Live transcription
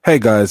Hey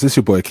guys, it's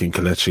your boy King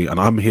Kalechi, and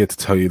I'm here to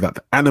tell you that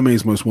the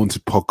Anime's Most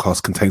Wanted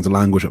podcast contains a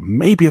language that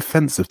may be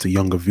offensive to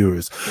younger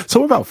viewers.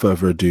 So without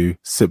further ado,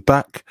 sit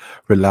back,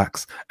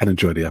 relax, and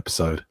enjoy the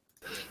episode.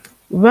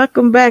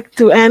 Welcome back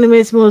to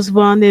Anime's Most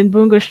Wanted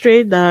Bungo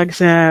Stray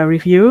Dogs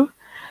review.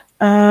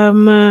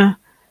 Um, uh,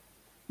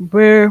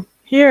 we're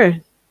here,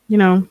 you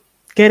know,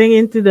 getting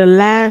into the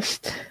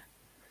last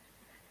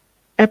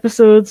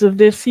episodes of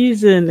this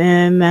season,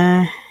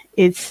 and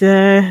it's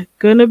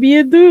gonna be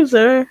a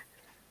doozer.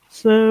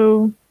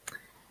 So,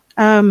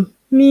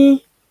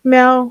 me,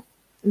 Mel,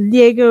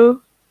 Diego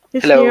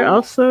is here Hello.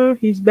 also.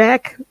 He's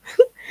back,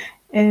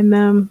 and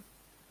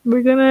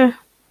we're gonna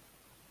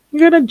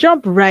we're gonna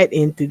jump right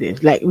into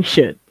this, like we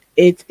should.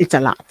 It's a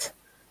lot.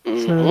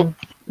 hmm So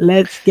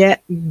let's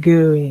get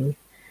going.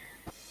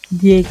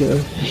 Diego,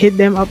 hit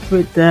them up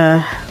with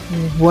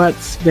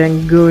what's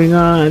been going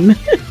on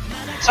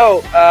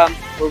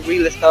we're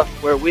really stuff.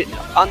 We're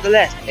on the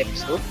last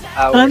episode.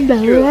 Our on the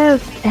heroes.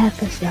 last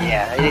episode.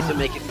 Yeah, I need to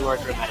make it more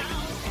dramatic.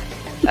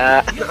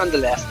 On the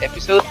last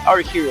episode, our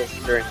heroes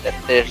learned that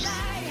there's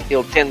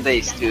still 10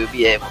 days to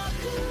be able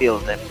to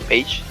build a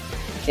page,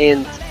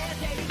 and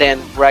then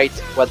write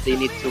what they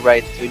need to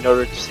write in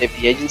order to save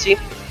the agency.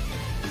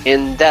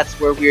 And that's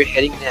where we're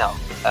heading now.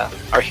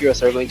 Our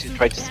heroes are going to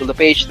try to steal the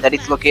page that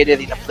is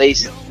located in a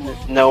place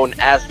known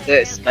as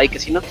the Sky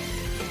Casino,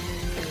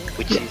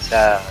 which is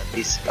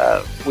this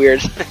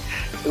weird,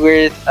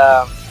 weird.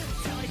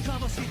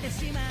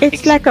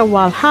 It's like a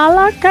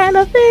Valhalla kind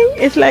of thing.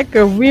 It's like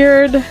a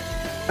weird.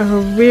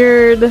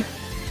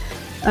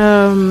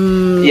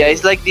 Yeah,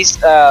 it's like this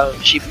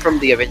ship from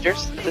the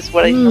Avengers. That's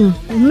what I know.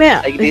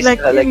 Yeah, Like it's this,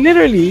 like like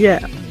literally, yeah.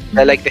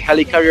 like the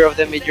helicarrier of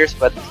the Avengers,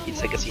 but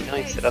it's a casino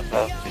instead of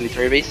a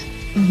military base.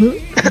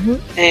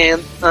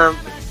 And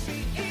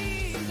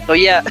so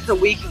yeah,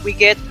 we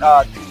get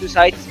two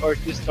sides or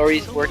two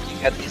stories working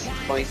at this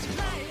point.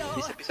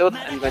 This episode,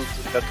 I'm going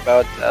to talk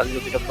about a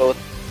little bit of both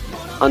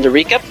on the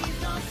recap,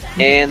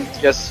 and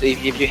just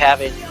if you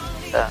have any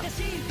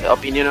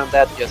opinion on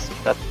that, just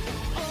hit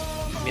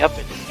me up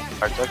and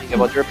start talking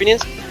about your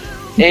opinions.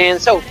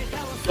 And so,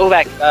 go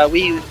back.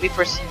 We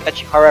first see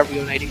Tachihara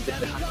reuniting with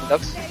the hunting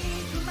dogs,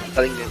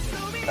 telling them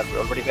that we're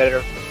already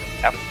better.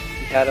 Yeah,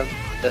 he had on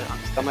the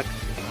stomach.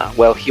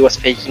 Well, he was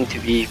faking to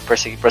be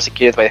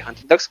prosecuted by the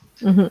hunting dogs.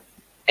 Hmm.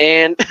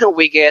 And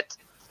we get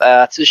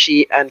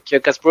Tsushi and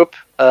Kyoka's group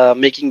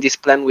making this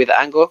plan with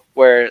Ango,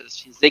 where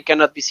since they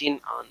cannot be seen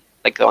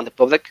on the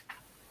public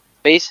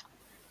space,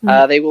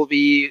 they will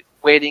be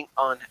waiting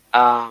on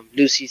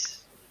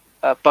Lucy's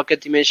pocket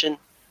dimension,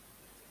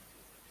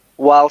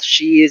 while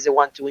she is the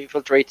one to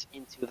infiltrate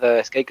into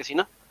the Sky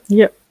Casino.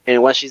 Yep.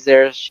 And once she's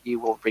there, she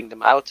will bring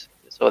them out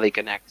so they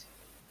can act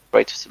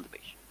right to steal the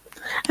page.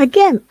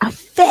 Again, a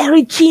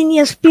very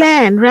genius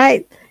plan,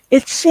 right?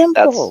 It's That's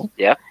simple.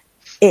 yeah.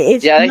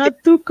 It's Yeah,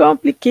 not too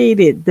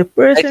complicated. The I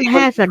person think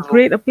has a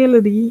great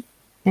ability,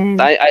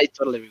 and I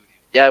totally agree with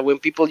you. Yeah, when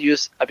people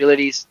use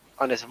abilities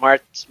on a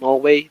smart, small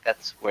way,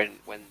 that's when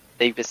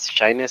they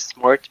shine as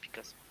smart.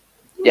 Because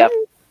yeah,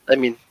 I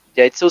mean,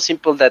 yeah, it's so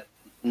simple that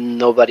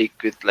nobody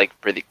could like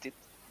predict it.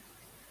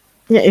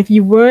 yeah, if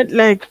you weren't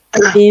like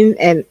in,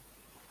 and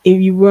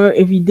if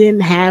you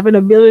didn't have an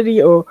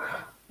ability, or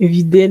if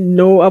you didn't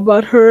know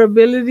about her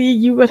ability,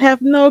 you would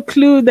have no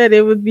clue that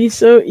it would be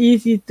so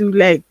easy to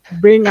like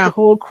bring a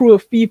whole crew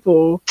of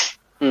people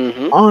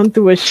Mm-hmm.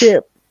 onto a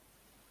ship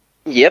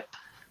Yep.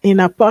 in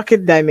a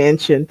pocket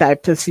dimension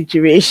type of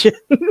situation.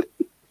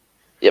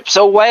 Yep.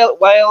 So while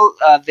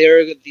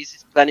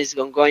this plan is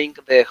ongoing,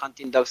 the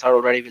hunting dogs are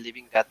already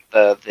believing that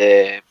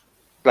the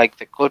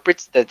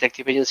culprits, the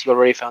detective agency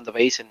already found the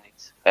base, and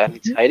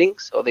it's hiding,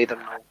 so they don't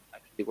know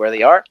actually where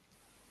they are.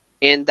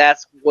 And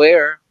that's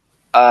where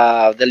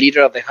the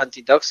leader of the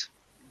hunting dogs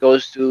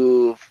goes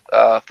to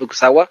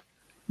Fukusawa,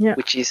 Yeah.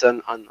 which is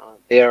on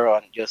there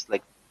on just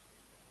like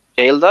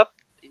jailed up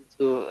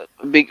into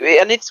a big.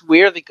 And it's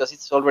weird because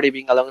it's already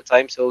been a long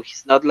time, so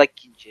he's not like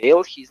in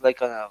jail, he's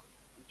like on a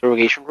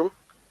interrogation room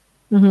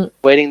Hmm.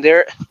 waiting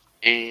there.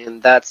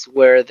 And that's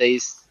where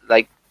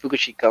like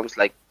Fukushi comes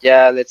like,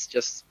 yeah, let's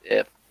just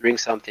drink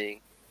something.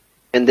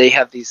 And they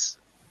have this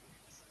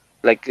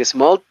like a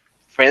small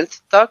friend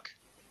talk,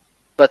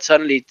 but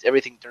suddenly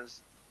everything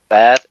turns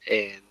bad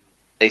and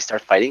they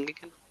start fighting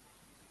again.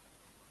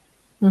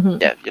 Hmm.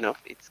 Yeah,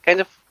 it's kind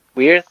of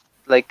weird.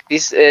 Like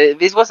this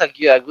was a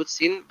good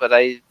scene, but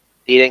I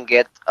didn't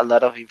get a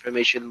lot of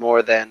information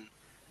more than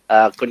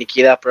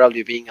Konikida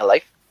probably being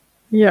alive.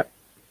 Yeah.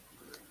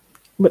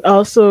 But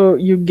also,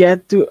 you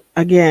get to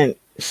again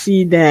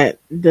see that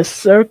the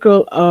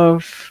circle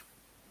of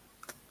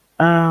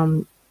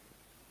um,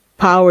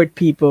 powered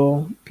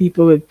people,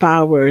 people with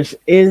powers,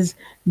 is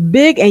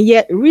big and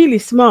yet really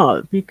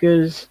small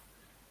because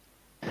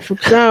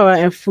Fukusawa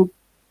and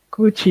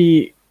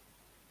Fukuchi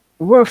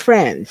were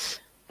friends.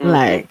 Mm-hmm.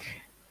 Like,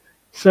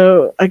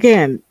 so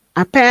again,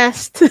 a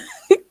past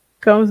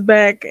comes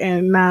back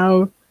and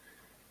now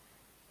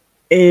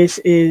is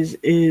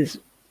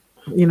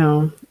you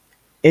know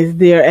is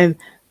there. And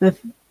the,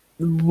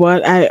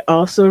 what I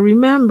also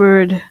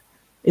remembered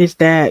is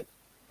that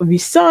we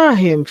saw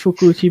him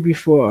Fukuchi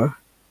before,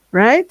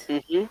 right?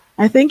 Mm-hmm.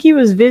 I think he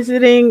was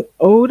visiting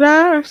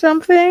Oda or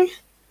something,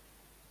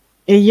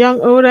 a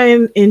young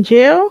Oda in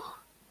jail.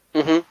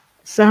 Mm-hmm.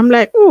 So I'm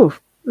like, ooh,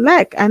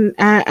 like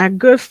a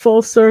good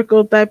full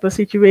circle type of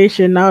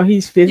situation. Now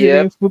he's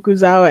Yep. visiting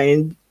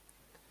Fukuzawa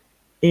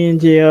in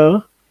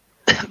jail.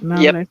 And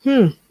I'm Yep. like,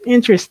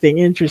 interesting,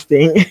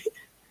 interesting.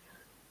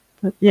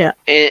 But yeah,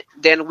 And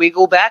then we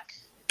go back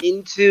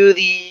into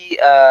the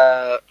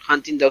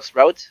hunting dogs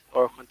route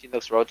or hunting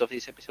dogs route of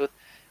this episode,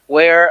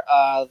 where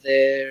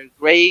the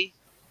gray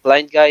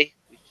blind guy,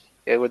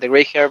 with the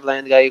gray hair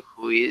blind guy,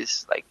 who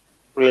is like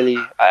really,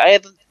 I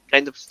don't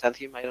kind of stand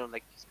him. I don't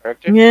like his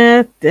character,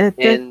 yeah,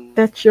 and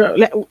that's sure.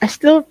 Like, I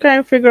still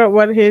can't figure out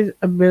what his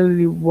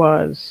ability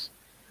was.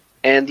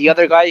 the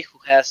other guy who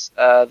has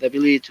the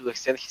ability to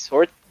extend his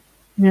sword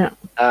Yeah,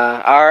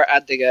 are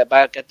at the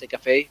back at the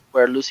cafe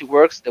where Lucy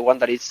works, the one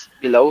that is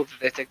below the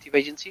detective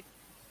agency,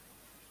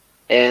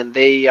 and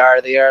they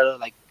are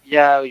like,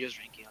 yeah, we're just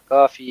drinking a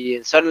coffee,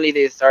 and suddenly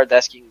they start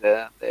asking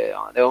the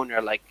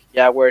owner like,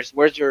 yeah, where's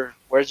your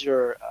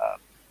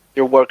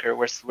worker,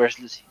 where's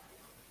Lucy,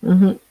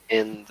 hmm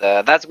and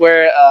that's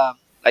where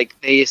like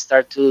they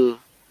start to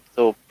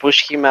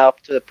push him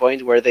up to the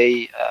point where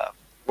they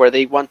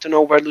want to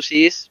know where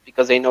Lucy is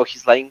because they know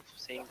he's lying,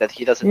 saying that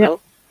he doesn't yeah,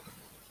 know,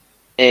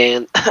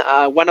 and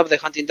one of the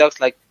hunting dogs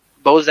like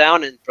bows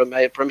down and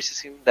promises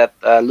him that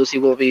Lucy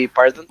will be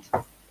pardoned,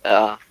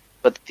 uh,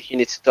 but he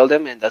needs to tell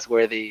them, and that's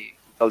where they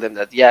tell them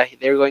that yeah,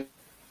 they're going to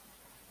the Sky Casino.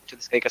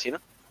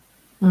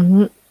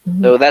 hmm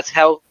hmm So that's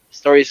how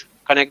stories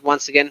connect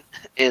once again,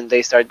 and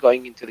they start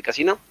going into the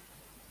casino,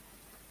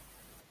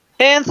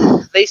 and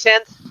they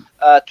send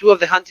two of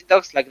the hunting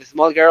dogs, like the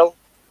small girl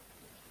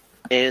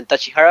and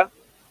Tachihara,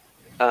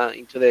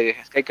 into the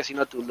Sky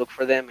Casino to look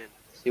for them and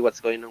see what's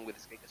going on with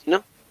the Sky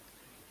Casino,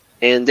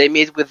 and they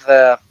meet with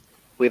the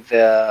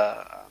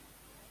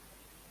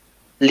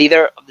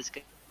leader of the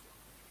Sky Casino,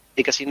 who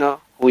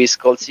is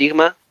called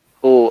Sigma,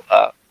 who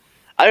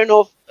I don't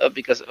know if,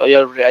 because I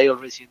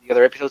already seen the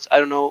other episodes. I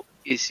don't know, is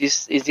this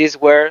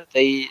where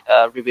they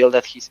reveal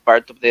that he's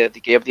part of the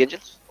Decay of the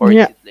Angels, or is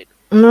yeah. it later?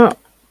 No,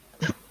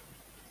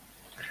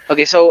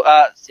 Okay, so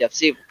yeah,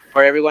 see,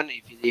 for everyone,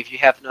 if you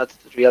have not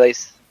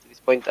realized to this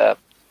point,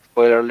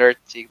 spoiler alert: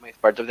 Sigma is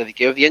part of the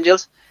Decay of the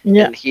Angels,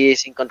 yeah, and he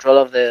is in control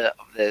of the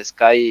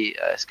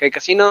Sky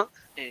Casino,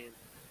 and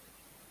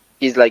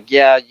he's like,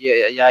 yeah,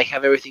 I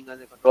have everything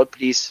under control.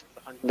 Please,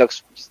 the hunting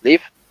dogs, just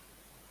leave.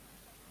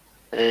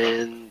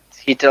 And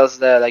he tells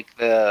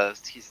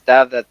his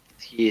staff that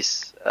he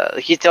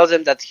tells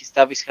them that his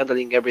staff is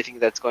handling everything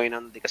that's going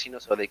on in the casino,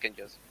 so they can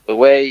just go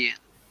away.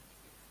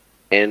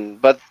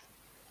 And but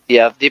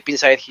yeah, deep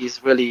inside,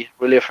 he's really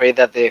really afraid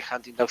that the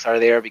hunting dogs are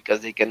there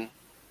because they can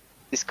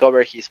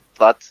discover his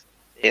plot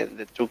and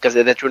the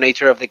true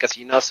nature of the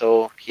casino.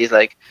 So he's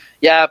like,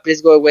 yeah,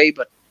 please go away,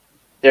 but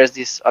there's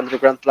this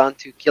underground plan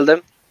to kill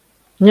them.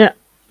 yeah,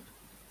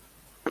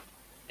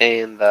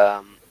 And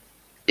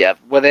yeah,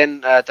 well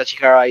then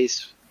Tachihara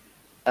is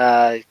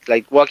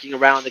like walking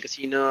around the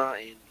casino,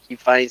 and he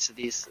finds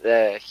this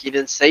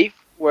hidden safe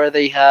where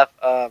they have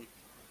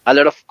a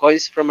lot of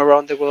coins from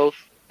around the world.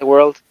 The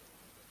world.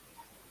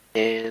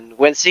 And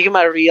when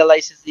Sigma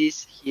realizes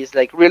this, he's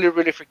like really,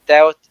 really freaked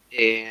out,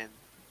 and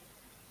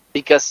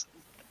because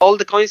all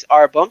the coins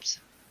are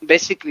bombs,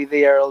 basically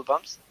they are all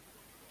bombs,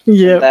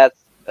 and yeah, that's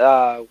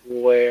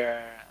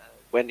where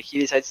when he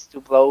decides to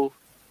blow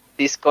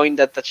this coin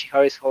that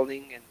Tachihara is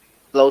holding, and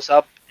it blows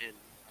up, and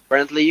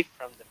apparently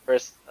from the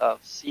first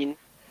scene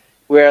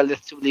we are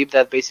led to believe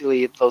that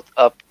basically it blows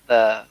up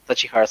the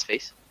Tachihara's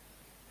face,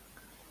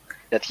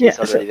 that yeah. he's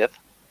So already dead.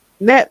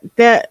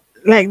 that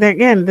like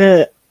again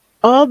the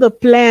all the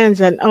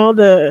plans and all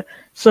the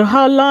so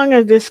how long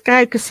has this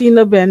Sky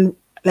Casino been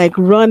like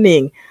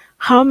running?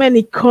 How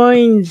many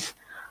coins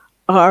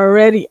are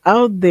already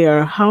out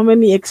there? How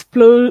many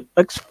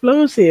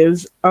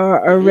explosives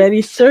are Hmm.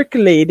 already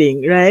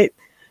circulating? Right?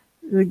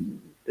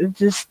 It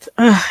just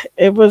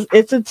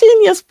it's a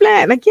genius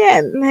plan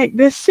again. Like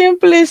the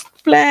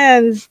simplest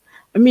plans.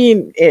 I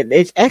mean,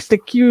 it's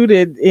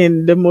executed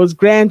in the most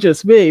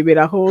grandiose way with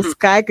a whole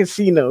Sky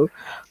Casino,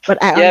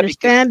 but I Yeah,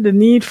 because understand the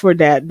need for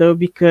that though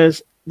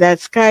because that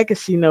Sky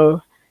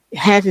Casino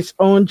has its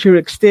own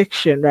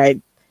jurisdiction,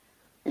 right?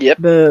 yep,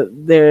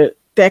 The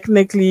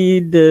technically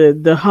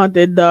the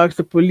haunted dogs,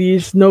 the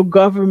police, no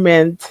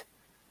government,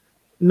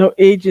 no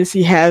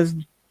agency has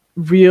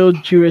real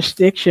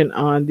jurisdiction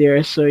on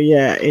there. So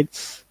yeah,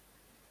 it's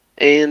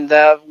and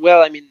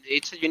well, I mean,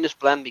 it's a genius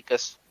plan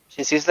because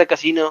since it's the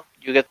casino,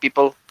 you get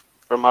people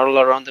from all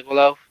around the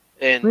globe,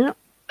 and yeah,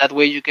 that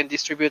way you can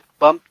distribute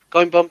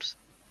coin bombs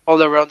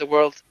all around the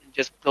world and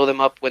just blow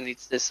them up when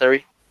it's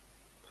necessary.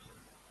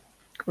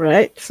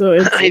 right. So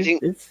I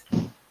think.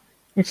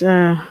 it's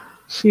a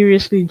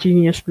seriously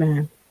genius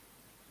plan.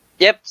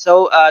 Yep.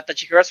 So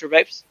Tachihira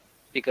survives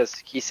because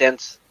he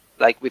sensed,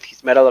 like with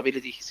his metal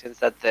ability, he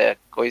sensed that the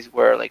coins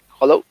were like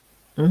hollow,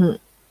 Hmm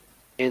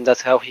and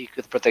that's how he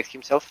could protect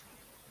himself.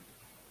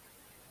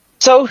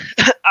 So,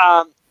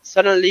 um,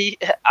 suddenly,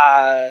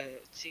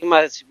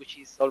 Sigma, which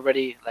is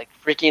already like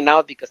freaking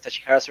out because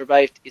Tachihara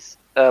survived, is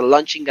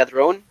launching a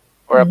drone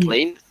or a Mhm.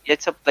 plane. Yeah,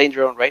 it's a plane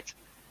drone, right?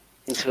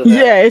 Into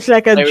the Yeah, it's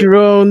like a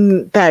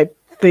drone type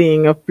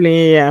thing, a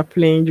plane, yeah,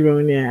 plane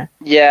drone, yeah.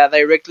 yeah,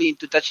 directly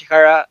into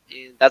Tachihara,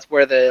 and that's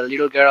where the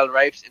little girl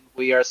arrives, and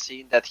we are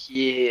seeing that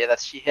she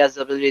has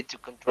the ability to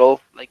control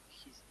like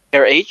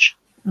her age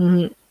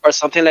Hmm. or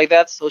something like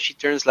that. So she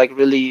turns like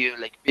really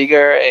like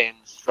bigger and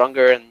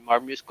stronger and more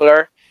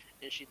muscular,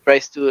 and she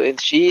tries to, and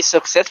she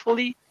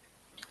successfully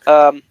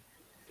um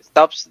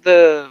stops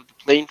the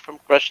plane from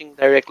crashing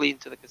directly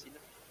into the casino.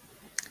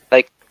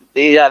 Like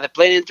the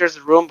plane enters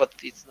the room, but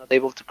it's not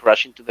able to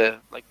crash into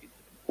the like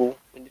into the pool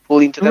when it pull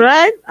into them.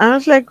 Right? I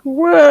was like,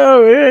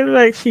 whoa,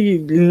 like she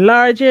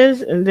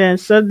enlarges and then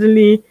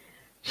suddenly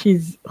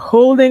she's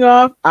holding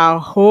off our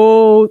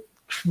whole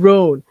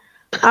drone.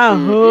 Our Hmm.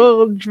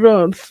 whole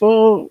drone,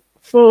 full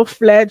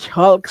fledged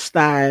Hulk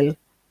style.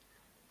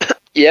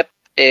 Yep,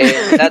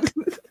 and that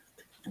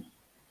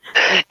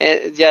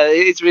and yeah,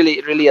 it's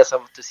really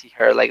awesome to see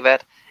her like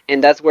that.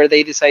 And that's where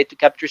they decide to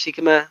capture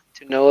Sigma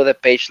to know the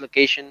page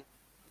location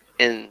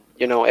and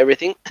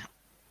everything.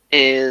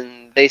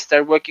 And they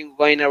start working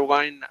going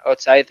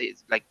outside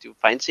like to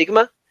find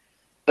Sigma.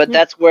 But Yep.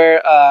 that's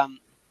where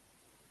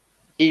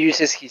he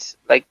uses his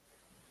like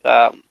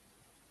um,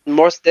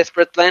 most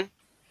desperate plan,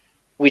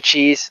 which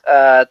is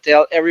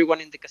tell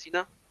everyone in the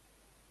casino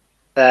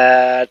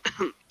that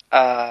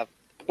uh,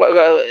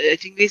 well, I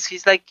think this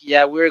he's like,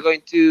 yeah, we're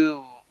going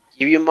to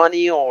give you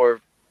money or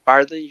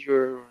pardon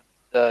your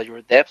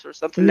debts or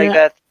something like Yeah.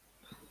 that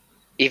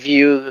if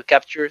you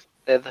capture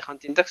the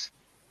hunting dogs.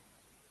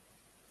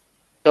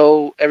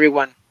 So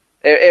everyone,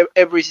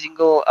 every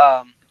single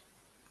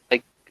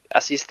like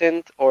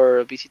assistant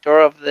or visitor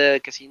of the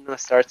casino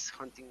starts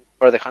hunting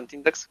for the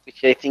hunting dogs,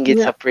 which I think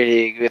it's Yeah. a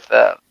pretty good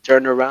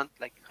turnaround,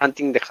 like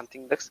hunting the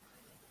hunting dogs.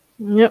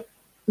 Yep.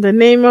 The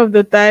name of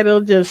the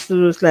title just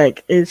was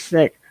like it's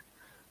like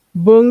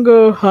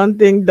Bungo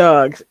hunting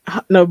dogs.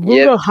 No,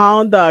 Yep, Bungo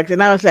hound dogs.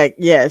 And I was like,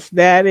 yes,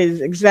 that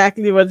is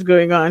exactly what's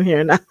going on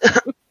here now.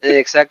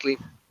 exactly.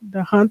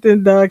 The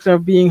hunting dogs are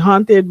being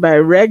hunted by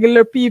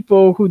regular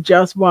people who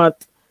just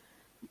want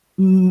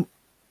m-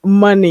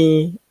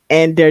 money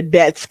and their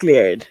debts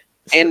cleared.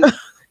 So,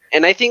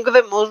 And I think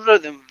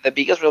the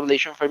biggest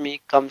revelation for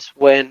me comes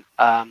when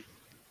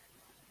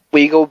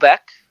we go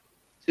back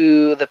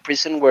to the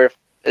prison where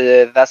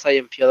Dasai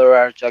and Fyodor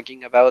are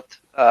talking about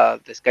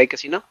the Sky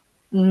Casino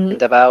mm,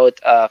 and about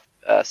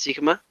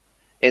Sigma,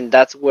 and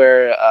that's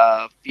where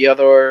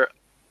Fyodor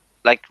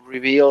like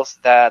reveals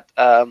that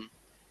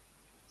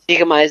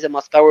Sigma is the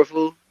most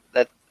powerful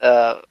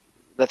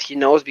that he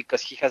knows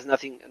because he has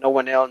nothing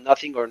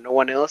or no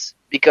one else.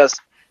 Because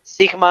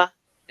Sigma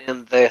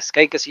and the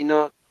Sky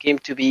Casino came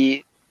to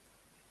be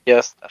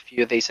just a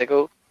few days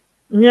ago.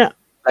 yeah,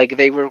 Like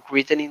they were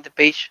written in the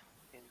page,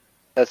 and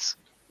that's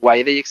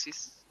why they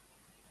exist.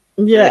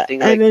 And I yeah.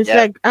 think And like it's yeah,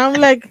 like, I'm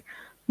like,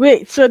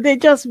 wait, so they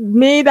just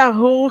made a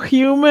whole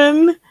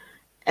human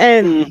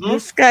and hmm the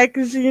Sky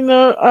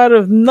Casino out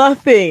of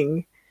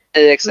nothing.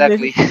 So they,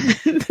 exactly.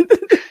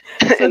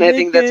 so And I they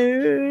think that's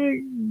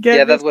can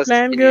yeah, get that this was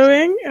plan genius.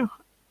 going.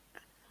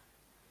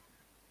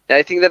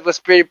 I think that was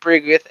pretty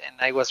good, and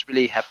I was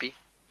really happy.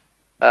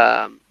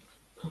 Um,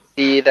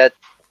 see that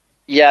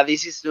yeah,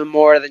 this is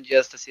more than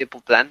just a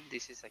simple plan.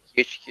 This is a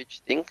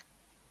huge thing,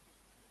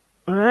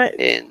 All right.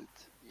 and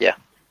yeah,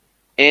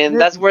 and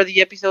Yep. that's where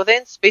the episode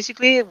ends.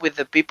 Basically, with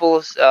the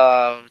people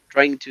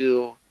trying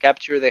to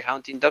capture the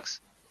hunting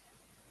dogs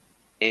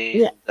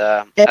Yeah. and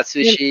And,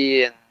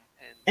 Atsushi and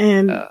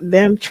and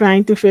them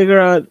trying to figure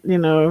out,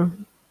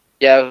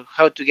 yeah,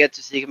 how to get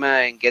to Sigma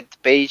and get the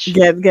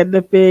page get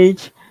the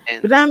page.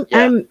 and But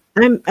yeah.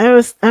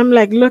 I'm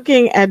like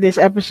looking at this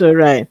episode,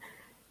 right?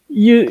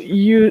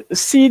 You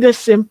see the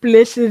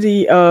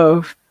simplicity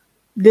of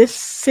this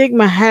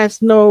Sigma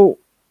has no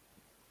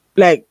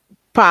like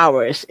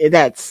powers.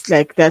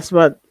 That's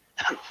what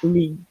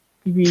we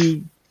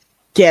we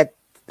get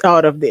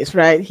out of this,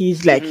 right?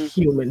 He's like Hmm.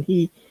 human.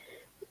 He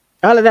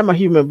All of them are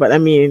human, but I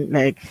mean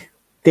like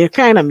they're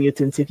kind of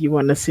mutants if you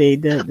want to say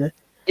the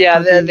Yeah,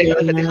 hunting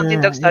the hunting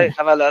dogs yeah.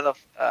 have a lot of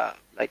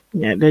like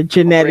Yeah, they're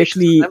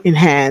operations on genetically them.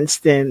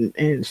 enhanced and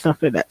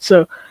stuff like that.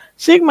 So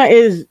Sigma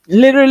is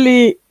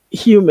literally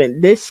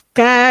human. This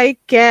Sky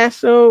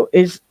Castle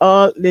is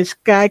all this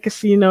Sky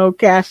Casino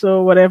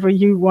Castle, whatever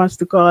he wants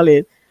to call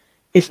it,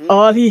 is Hmm.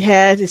 all he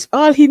has, is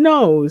all he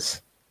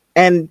knows.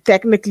 And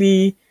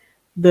technically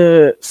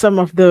some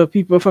of the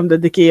people from the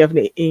Decay of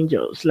the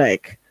Angels.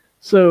 Like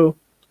so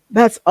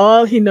that's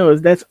all he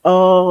knows. That's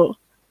all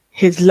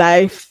his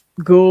life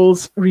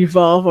goals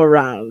revolve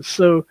around.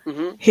 So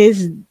Hmm.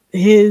 his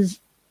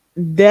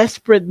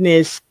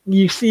desperateness,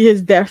 you see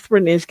his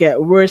desperateness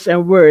get worse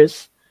and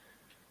worse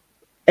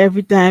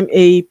every time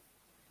a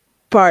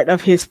part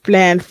of his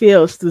plan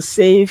fails to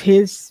save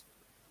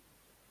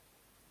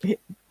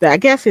I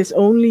guess his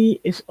only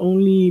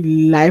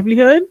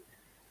livelihood,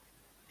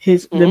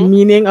 the Hmm.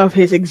 meaning of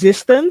his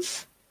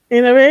existence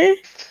in a way.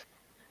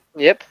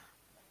 Yep.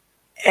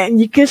 and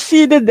you can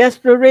see the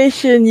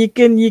desperation. It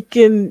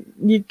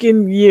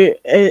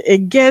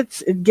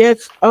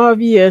gets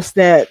obvious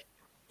that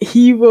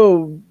he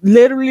will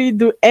literally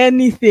do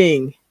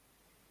anything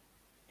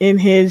in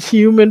his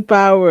human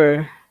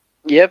power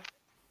Yep.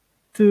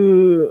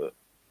 to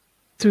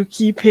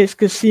keep his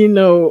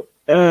casino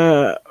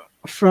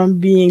from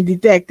being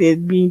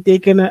detected, being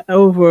taken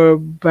over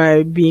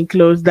by being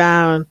closed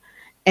down.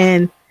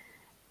 And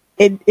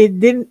it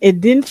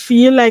didn't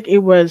feel like it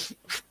was,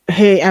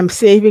 hey, I'm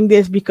saving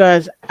this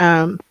because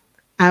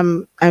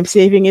I'm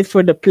saving it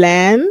for the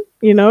plan,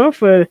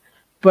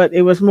 but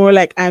it was more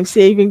like I'm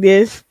saving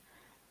this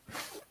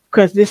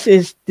because this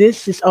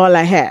is all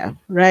I have,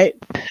 right?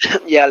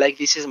 Yeah, like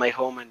this is my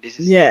home and this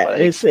is Yeah, what I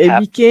it's it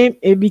have. became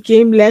it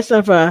became less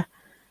of a,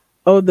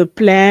 oh, the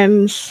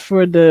plans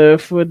for the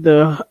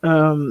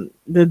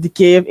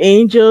decay of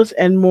angels,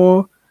 and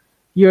more,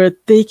 you're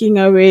taking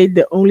away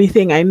the only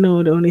thing I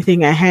know, the only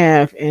thing I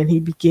have. And he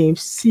became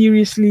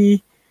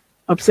seriously,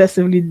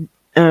 obsessively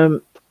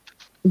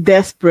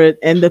desperate,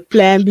 and the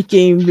plan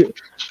became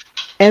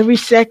every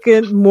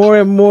second more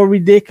and more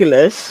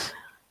ridiculous.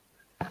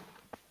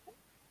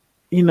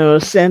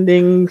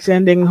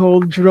 Sending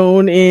whole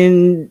drone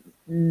in,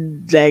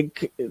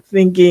 like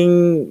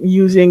thinking,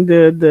 using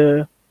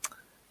the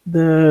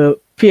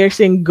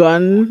piercing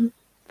gun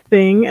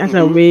thing as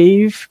a Hmm.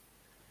 wave,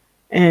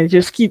 and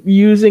just keep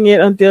using it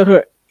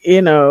until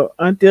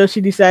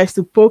she decides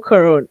to poke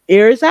her own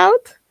ears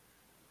out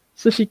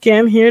so she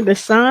can't hear the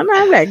sound.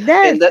 I'm like,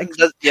 And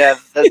yeah,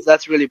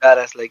 that's really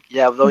badass. Like,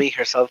 yeah, blowing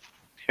her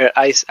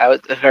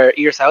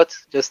ears out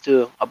just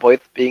to avoid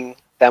being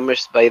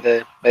damaged by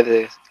the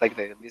like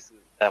this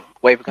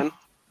wave gun.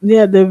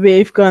 yeah, the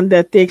wave gun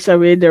that takes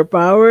away their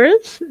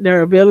powers,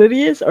 their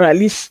abilities, or at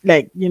least,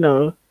 like,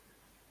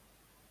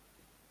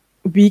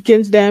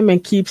 weakens them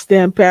and keeps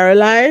them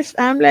paralyzed.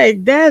 I'm like,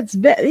 yes,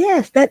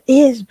 that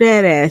is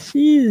badass.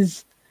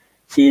 She's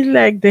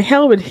like, the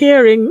hell with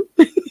hearing.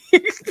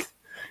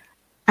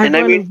 I'm And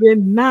I gonna mean,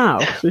 win now.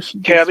 So she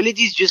her just,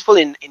 ability is useful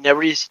in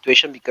every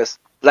situation because,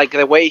 like,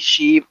 the way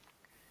she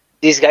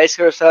disguises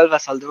herself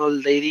as an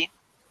old lady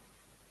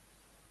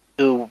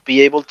to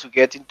be able to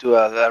get into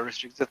a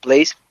restricted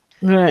place,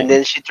 and right.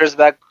 then she turns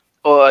back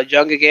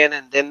young again,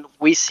 and then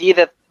we see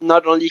that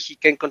not only he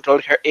can control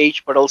her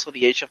age, but also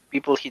the age of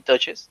people she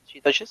touches,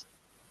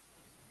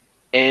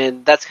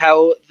 and that's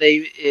how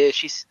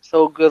she's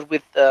so good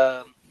with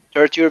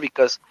torture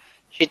because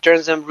she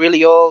turns them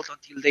really old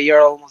until they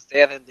are almost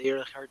dead and they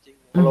are hurting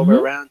all over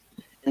Mm-hmm. around,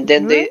 and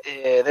then Right.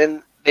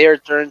 they are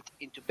turned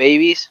into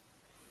babies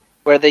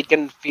where they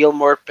can feel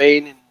more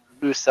pain and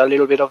lose a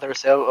little bit of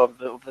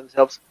of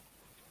themselves,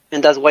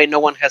 and that's why no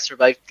one has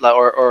survived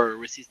or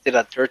resisted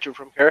a torture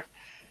from her.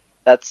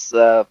 That's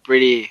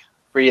pretty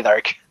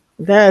dark.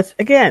 That's,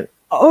 again,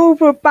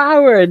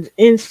 overpowered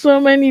in so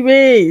many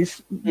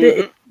ways.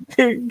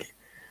 Hmm.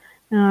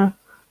 Uh,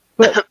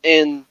 but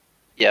And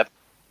yeah,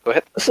 go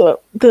ahead. so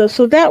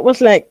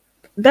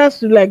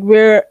that's like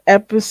where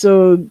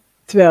episode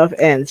 12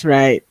 ends,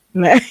 right?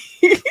 Like,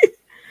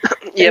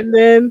 Yep, and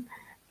then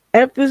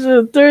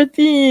episode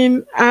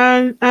 13,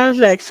 I was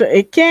like, so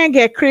it can't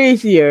get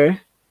crazier.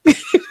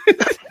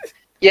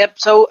 yep.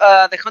 So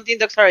the hunting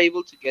dogs are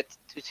able to get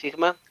to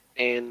Sigma,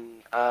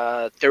 and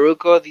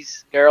Teruko,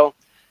 this girl,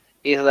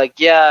 is like,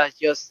 yeah,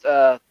 just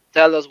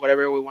tell us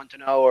whatever we want to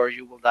know, or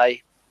you will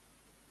die.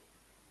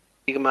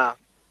 Sigma,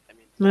 I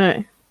mean,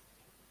 Right.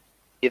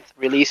 it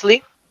really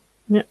easily.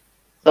 Yeah.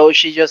 So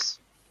she just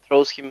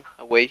throws him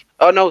away.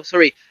 Oh no,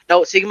 sorry.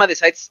 No, Sigma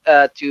decides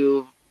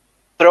to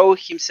throw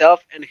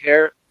himself and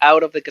her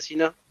out of the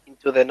casino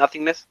into the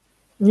nothingness.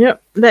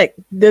 Yep. Like,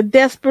 the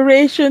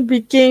desperation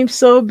became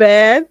so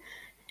bad.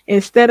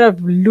 Instead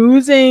of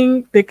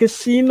losing the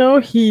casino,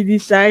 he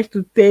decides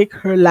to take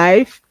her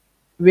life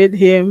with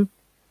him.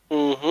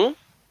 Mm-hmm.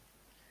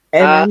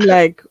 And Uh, I'm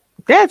like,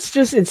 that's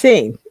just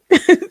insane.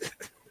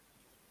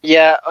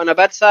 yeah, on a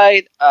bad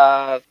side,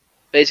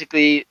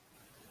 basically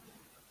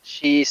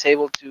she's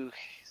able to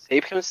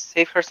save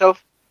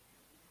herself.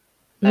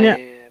 Yeah.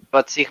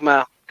 But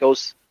Sigma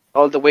goes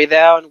all the way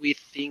down. We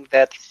think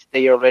that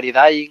they are already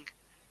dying,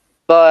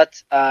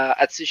 but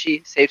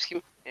Atsushi saves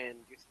him and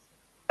uses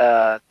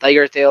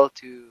Tiger Tail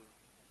to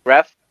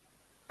grab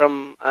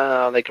from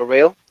like a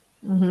rail,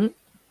 Hmm.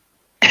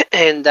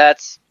 and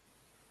that's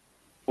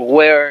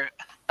where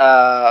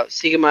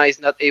Sigma is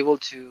not able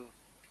to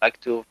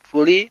to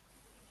fully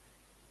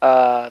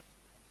uh,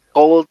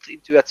 hold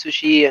into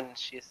Atsushi, and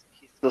he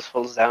still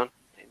falls down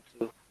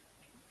into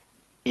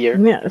here.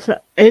 Yeah. So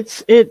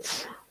it's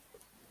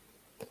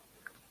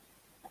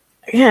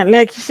yeah,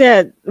 like you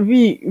said,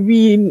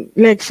 we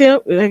like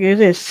I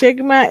said,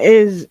 Sigma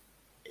is,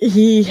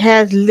 he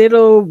has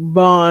little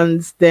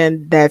bonds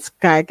than that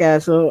Sky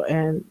Castle,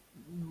 and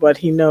but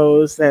he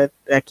knows that,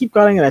 I keep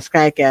calling it a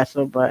Sky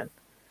Castle, but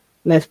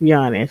let's be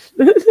honest.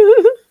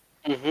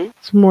 Hmm.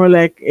 It's more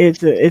like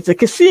it's a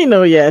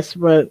casino, yes,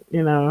 but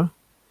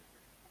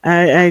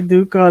I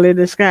do call it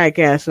a Sky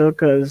Castle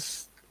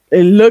because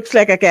it looks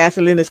like a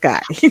castle in the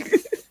sky.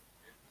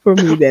 for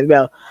me then.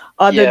 Well,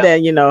 other Yeah,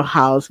 than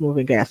House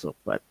moving castle,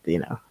 but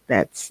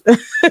that's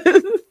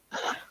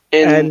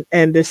and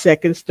and the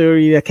second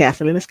story, the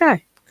castle in the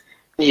sky.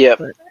 yeah,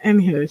 But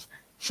anyways,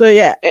 so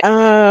yeah, eh,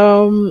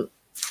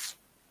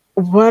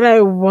 what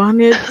I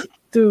wanted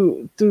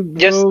to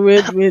just go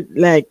with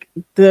like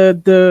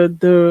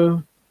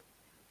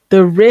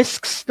the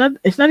risks. Not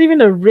it's not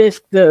even a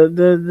risk.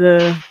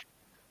 The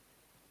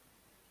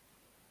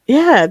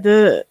yeah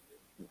the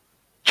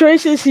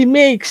choices he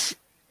makes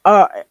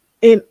are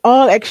in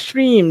all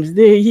extremes.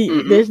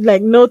 mhm. There's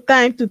like no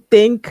time to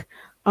think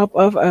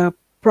of a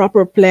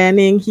proper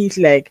planning. He's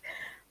like,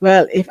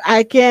 well, if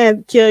I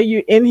can't kill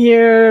you in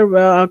here,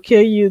 well, I'll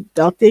kill you.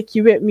 I'll take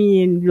you with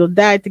me, and we'll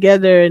die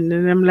together. And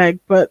then I'm like,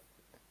 but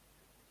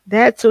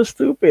that's so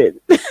stupid.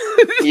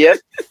 Yep.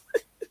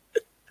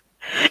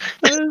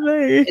 I was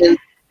like,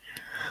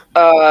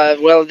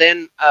 And well,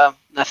 then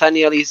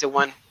Nathaniel is the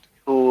one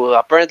who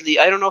apparently,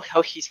 I don't know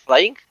how he's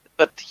flying,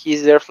 but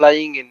he's there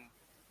flying and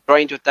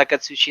trying to attack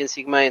Atsushi and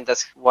Sigma, and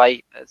that's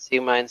why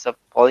Sigma ends up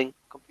falling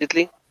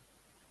completely.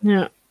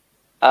 yeah,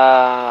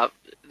 Uh,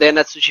 then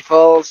Atsushi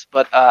falls,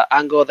 but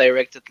Ango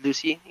directed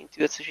Lucy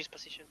into Atsushi's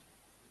position,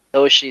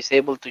 so she's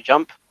able to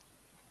jump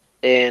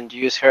and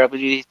use her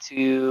ability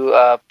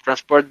to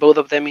transport both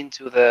of them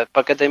into the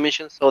pocket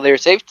dimension, so they're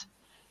saved.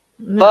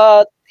 yeah,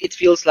 But it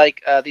feels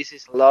like this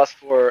is a loss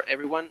for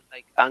everyone.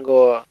 Like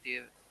Ango,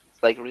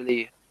 it's like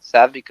really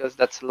sad because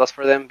that's a loss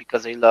for them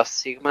because they lost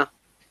Sigma.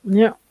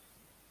 yeah.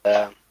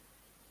 Um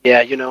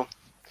yeah, you know.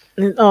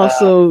 And Uh,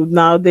 also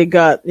now they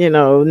got,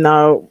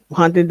 now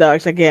hunting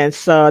dogs again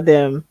saw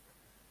them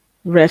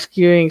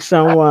rescuing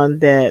someone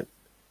that,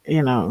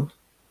 you know,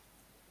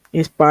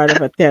 is part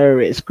of a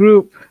terrorist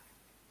group.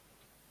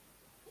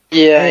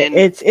 yeah,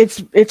 and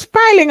It's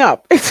piling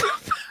up. It's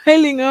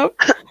piling up.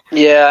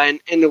 yeah,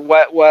 and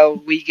while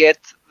we get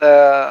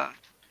the,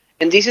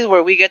 and this is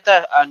where we get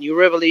a new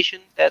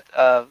revelation that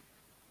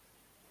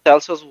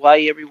tells us why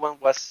everyone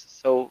was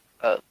so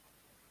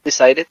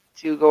decided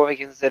to go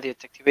against the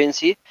detective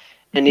agency,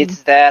 and Mhm.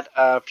 it's that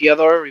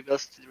Fyodor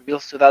reveals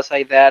to the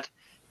outside that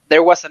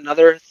there was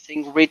another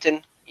thing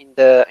written in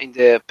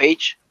the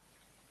page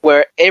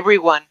where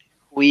everyone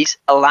who is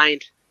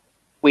aligned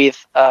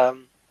with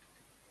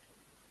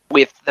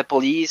the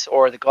police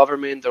or the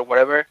government or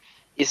whatever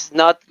is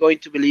not going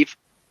to believe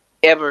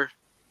ever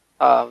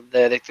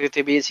the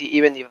detective agency,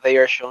 even if they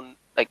are shown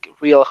like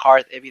real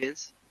hard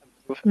evidence and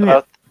proof Yeah.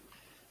 about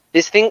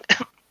this thing.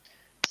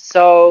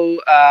 So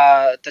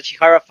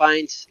Tachihara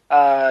finds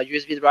a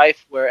USB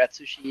drive where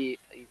Atsushi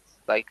is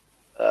like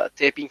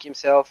taping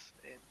himself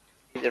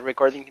and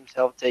recording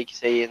himself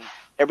saying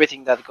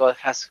everything that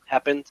has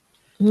happened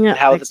Yeah. and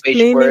how the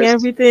page Explaining works.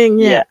 everything.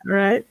 Yeah, Yeah.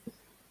 Right.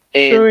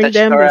 and Showing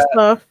them the Tachihara,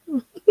 stuff.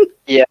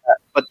 yeah,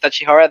 but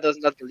Tachihara does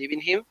not believe in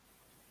him.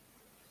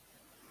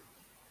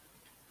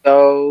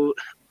 So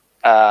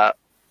uh,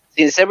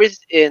 since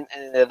everything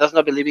does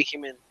not believe in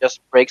him and just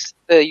breaks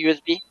the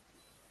USB,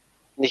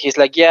 and he's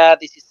like, yeah,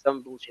 this is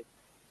some bullshit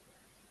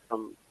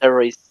from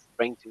terrorists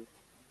trying to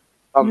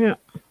come Yeah.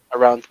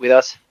 around with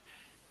us.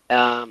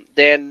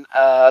 Then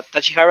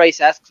Tachihara is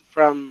asked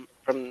from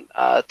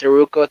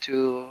Teruko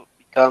to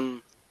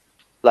become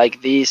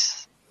like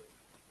this,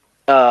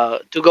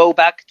 to go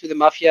back to the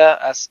mafia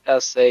as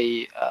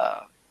a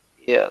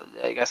yeah,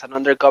 like as an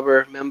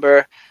undercover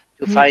member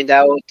to Yeah. find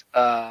out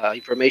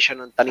information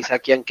on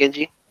Tanisaki and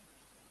Kenji,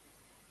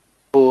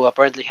 who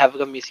apparently have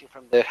gone missing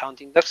from the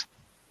hunting dogs.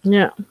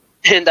 Yeah.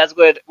 And that's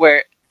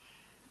where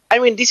I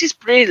mean this is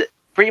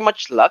pretty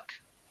much luck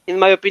in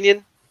my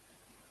opinion,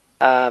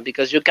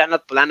 because you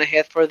cannot plan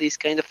ahead for these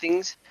kind of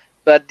things.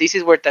 But this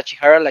is where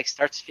Tachihara like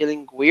starts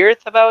feeling weird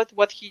about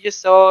what he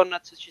just saw on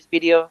Atsushi's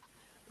video,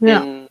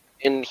 Yeah.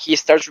 and he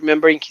starts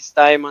remembering his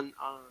time on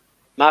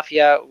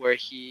Mafia, where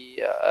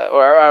he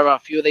or a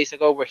few days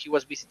ago, where he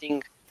was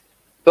visiting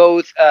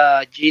both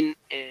Jin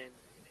and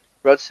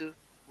Rotsu,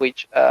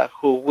 which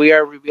who we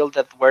are revealed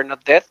that were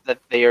not dead, that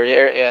they're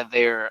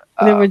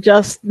They were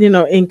just,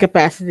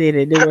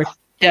 incapacitated. They were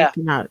yeah,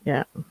 taken out.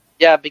 Yeah.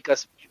 yeah,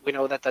 because we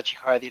know that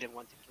Tachihara didn't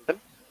want to kill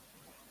them,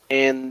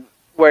 and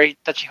where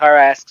Tachihara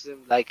asks him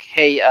like,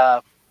 "Hey,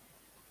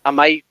 am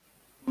I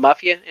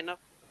mafia enough?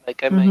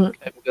 Like, Hmm.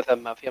 I'm with a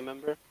mafia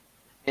member?"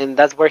 And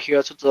that's where he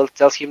also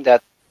tells him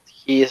that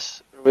he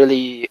is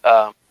really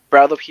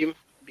proud of him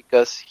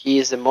because he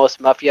is the most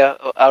mafia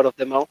out of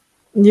them all.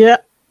 Yeah.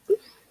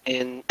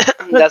 And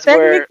But that's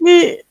where,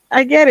 technically,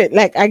 I get it.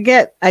 Like, I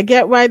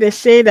get why they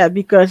say that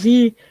because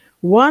he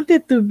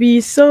wanted to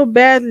be so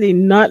badly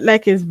not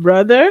like his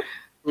brother,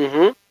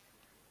 hmm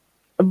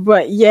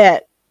but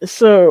yet,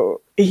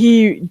 so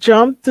he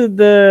jumped to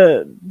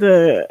the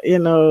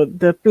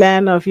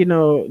plan of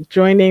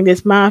joining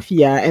this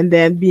mafia and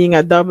then being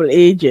a double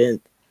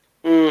agent.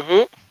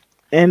 hmm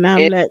And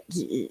I'm and, like,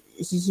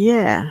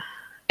 yeah.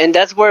 and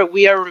that's where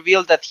we are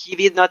revealed that he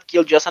did not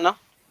kill Yosano,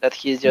 that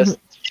he just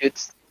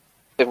shoots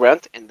the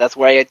ground. And that's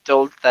why I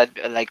told that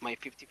like my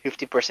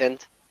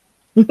 50-50%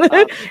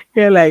 uh,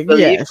 You're like,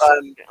 belief yes.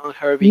 on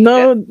her being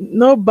dead.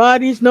 No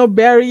bodies, no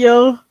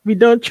burial. We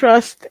don't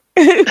trust.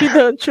 We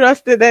don't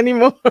trust it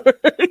anymore.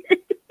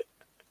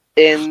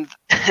 And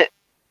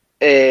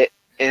uh,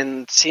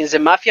 and since the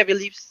mafia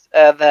believes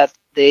that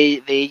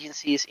the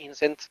agency is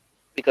innocent,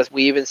 because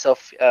we even saw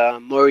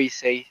Mori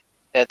say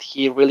that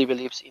he really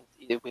believes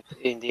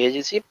in the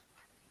agency,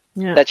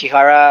 Yeah. that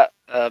Chihara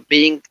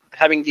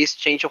having this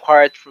change of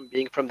heart from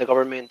being from the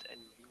government and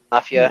being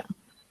mafia,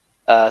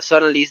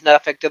 suddenly is not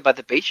affected by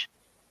the page.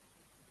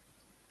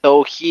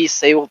 So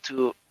he's able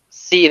to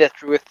see the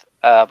truth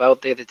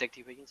about the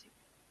detective agency,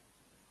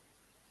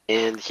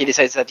 and he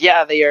decides that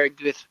yeah, they are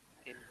good,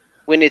 and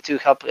we need to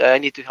help. I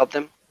need to help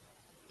them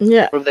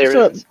Yeah. prove their So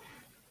innocence.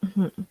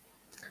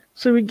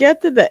 so we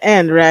get to the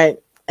end, right?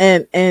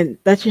 And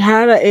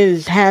Tachihara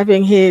is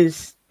having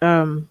his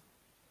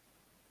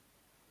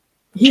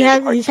Change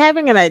of heart. he's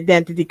having an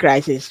identity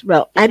crisis.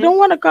 Well, I don't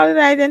want to call it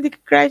an identity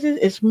crisis.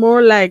 It's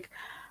more like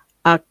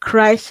a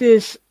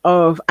crisis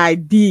of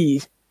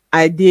ideals,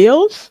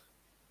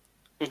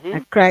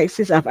 a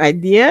crisis of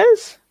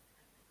ideas.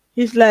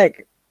 He's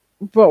like,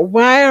 but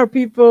why are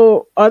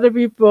other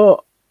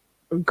people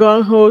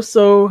gung ho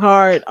so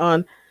hard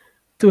on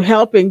to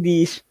helping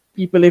these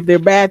people if they're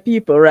bad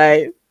people,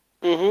 right?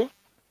 Mm-hmm.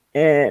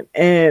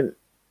 And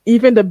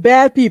even the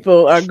bad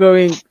people are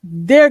going,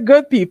 they're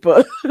good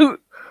people.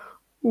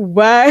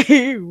 Why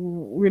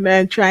we're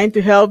not trying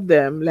to help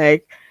them?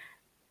 Like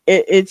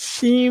it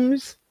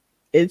seems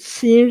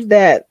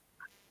that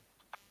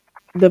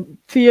the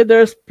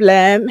Theodore's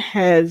plan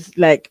has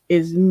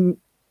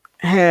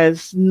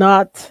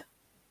not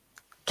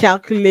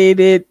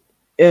calculated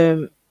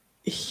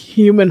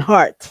human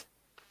heart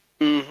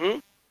Mm-hmm.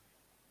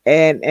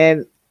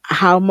 and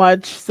how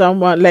much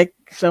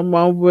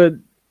someone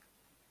would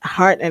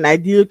heart and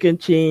ideal can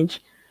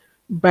change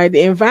by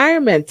the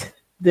environment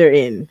they're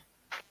in,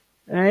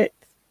 right?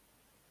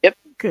 Yep.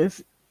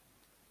 Because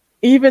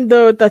even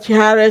though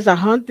Tachihara is a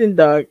hunting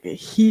dog,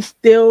 he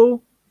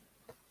still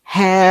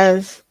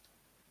has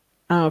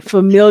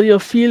familial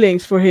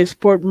feelings for his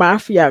Port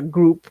Mafia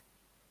group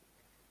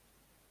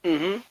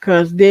Mm-hmm.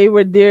 because they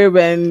were there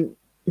when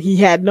he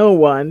had no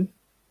one,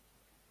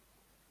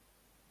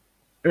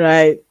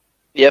 right?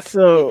 Yep.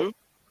 So Mm-hmm.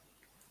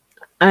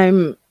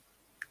 I'm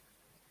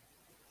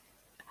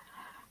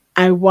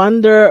I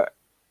wonder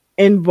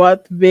in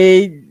what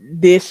way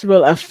this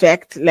will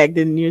affect like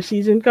the new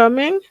season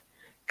coming,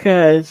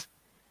 because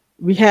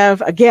we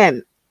have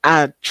again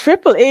a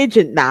triple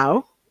agent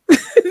now.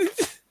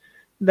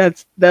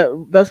 That's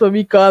what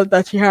we call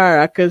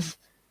Tachihara, because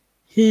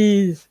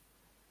he's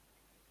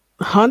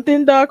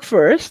hunting dog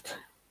first,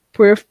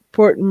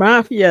 Port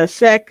Mafia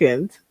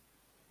second,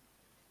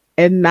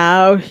 and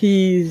now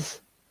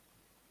he's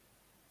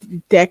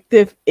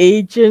detective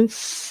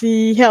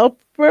agency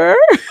helper.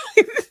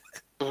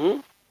 Mm-hmm.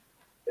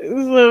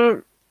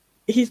 So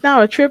he's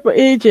now a triple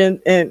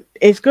agent, and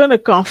it's gonna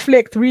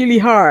conflict really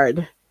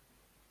hard.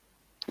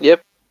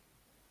 Yep.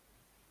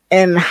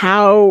 And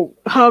how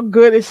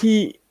good is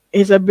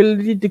his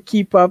ability to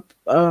keep up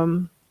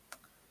the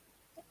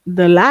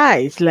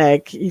lies?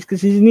 Like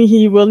because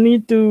he will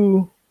need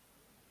to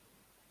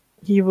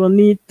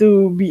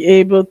be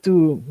able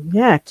to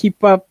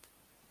keep up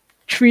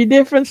three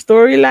different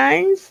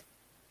storylines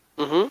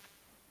Mm-hmm.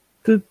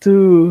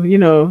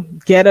 to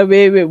get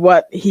away with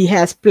what he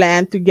has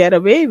planned to get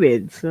away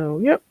with. So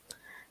yep.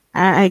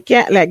 I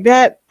can't like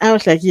that. I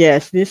was like,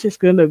 yes, this is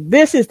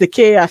the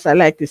chaos I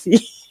like to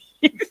see.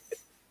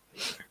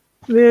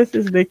 This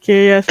is the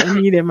chaos I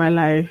need in my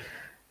life.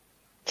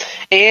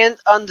 And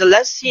on the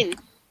last scene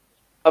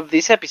of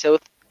this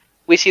episode,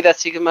 we see that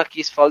Sigma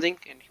is falling,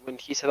 and when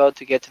he's about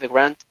to get to the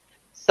ground,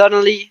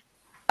 suddenly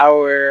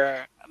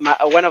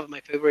one of my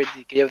favorite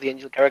Decay of the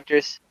Angel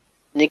characters,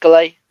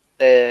 Nikolai,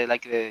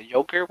 the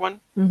Joker one,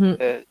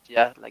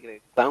 like the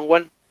clown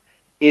one,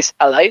 is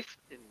alive.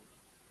 And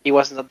he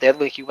was not dead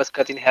when he was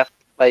cut in half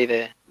by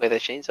the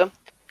chainsaw,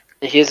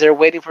 and he's there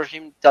waiting for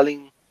him,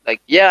 telling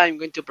like, "Yeah, I'm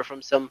going to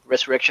perform some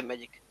resurrection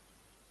magic,"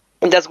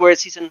 and that's where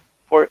season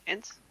 4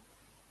 ends.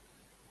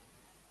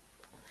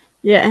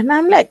 Yeah, and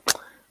I'm like,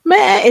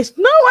 man, is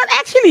no one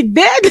actually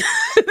dead?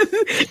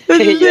 That's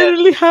Yeah,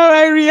 literally how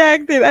I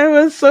reacted. I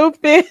was so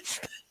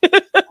pissed.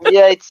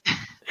 yeah. It's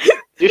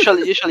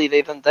usually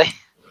they don't die.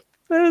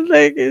 I was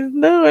like, is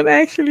no one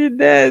actually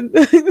dead?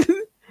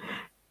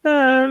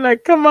 I'm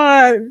like, come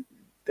on.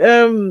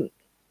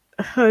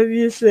 How do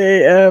you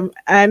say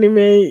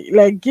anime?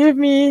 Like, give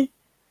me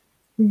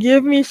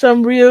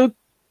some real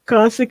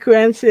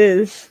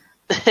consequences.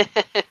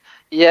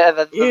 Yeah,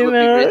 that You would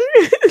be know? great.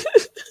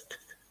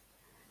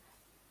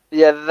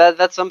 Yeah,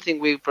 that's something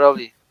we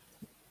probably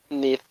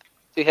need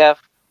to have,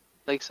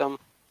 like some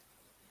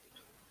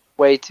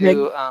way Like,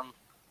 to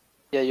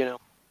yeah,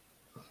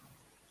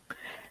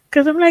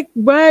 because I'm like,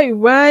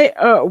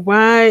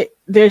 why?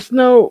 There's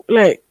no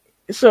like.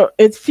 So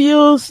it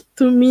feels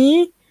to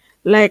me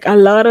like a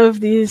lot of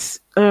these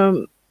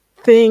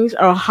things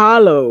are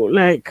hollow.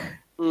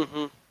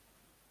 Mm-hmm.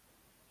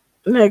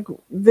 like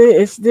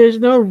there's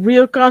no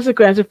real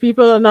consequence if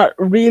people are not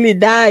really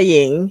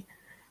dying.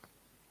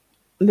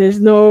 There's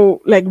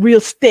no like real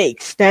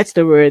stakes. That's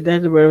the word.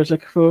 That's the word I was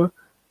looking for.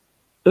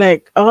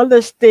 Like all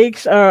the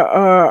stakes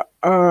are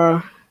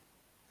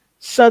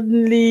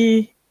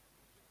suddenly,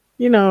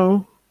 you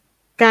know,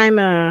 kind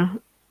of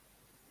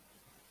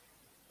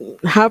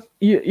have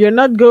you're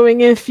not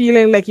going in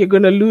feeling like you're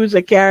gonna lose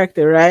a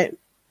character, right?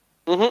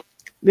 Mm-hmm.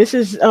 This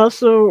is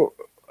also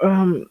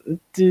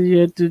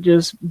to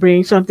just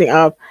bring something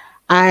up.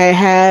 I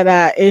had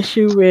an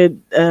issue with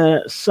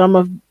some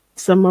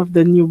of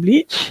the new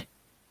Bleach.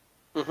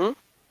 Mm-hmm.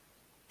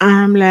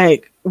 I'm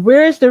like,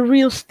 where's the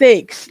real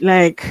stakes?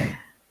 Like,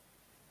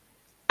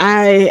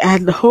 I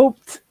had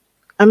hoped.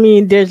 I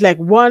mean, there's like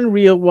one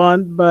real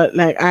one, but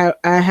like I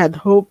had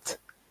hoped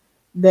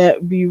that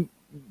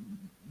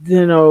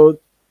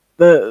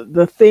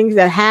the things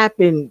that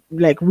happened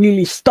like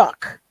really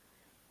stuck,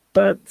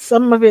 but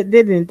some of it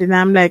didn't, and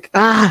I'm like,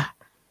 like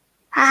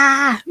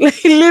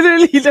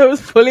literally, that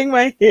was pulling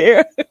my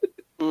hair.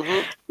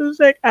 Mm-hmm. It was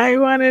like I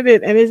wanted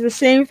it, and it's the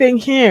same thing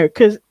here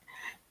because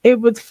it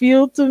would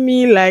feel to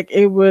me like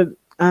it would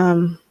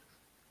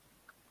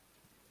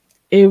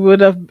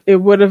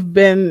have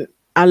been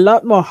a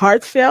lot more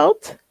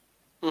heartfelt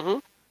Mm-hmm.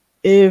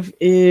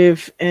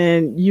 if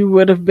and you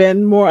would have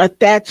been more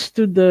attached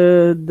to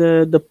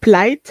the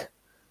plight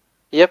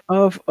Yep.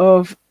 of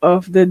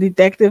the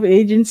detective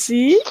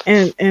agency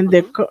and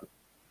the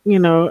Mm-hmm. you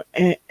know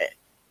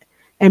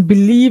and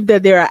believe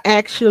that they are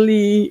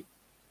actually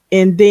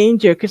in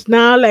danger because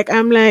now like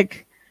I'm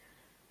like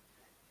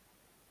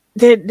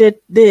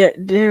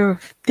they're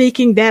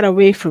taking that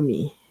away from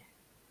me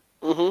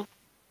Mm-hmm.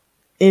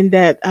 in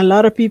that a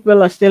lot of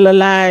people are still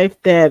alive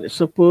that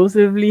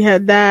supposedly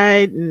had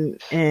died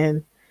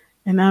and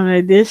I'm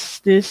like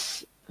this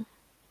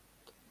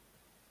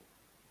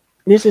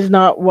is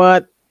not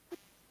what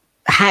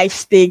high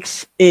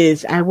stakes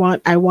is. I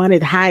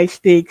wanted high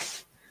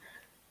stakes.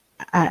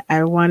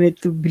 I wanted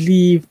to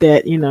believe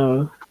that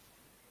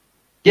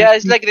Yeah,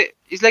 it's like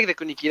the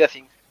Kunikida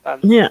thing.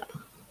 yeah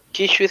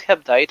He should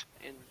have died,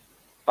 and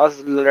us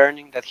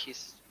learning that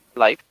he's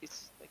alive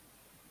is like,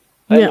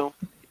 I don't yeah. know.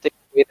 It takes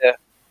away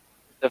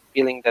the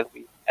feeling that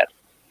we had.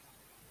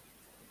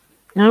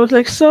 I was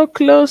like so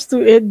close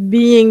to it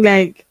being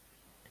like,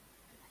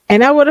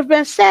 and I would have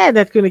been sad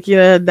that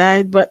Kunikida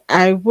died, but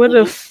I would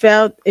have Mm-hmm.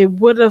 felt it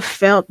would have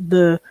felt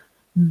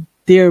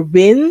their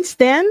wins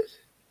then.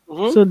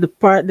 Mm-hmm. So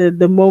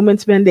the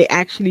moments when they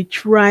actually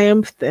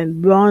triumphed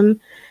and won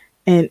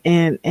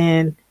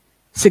and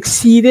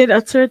succeeded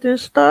at certain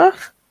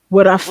stuff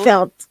would have Mm-hmm.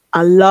 felt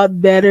a lot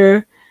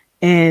better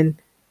and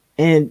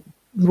and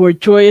were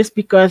joyous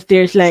because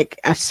there's like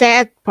a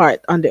sad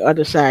part on the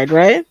other side,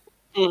 right?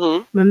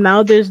 Mm-hmm. But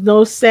now there's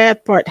no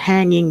sad part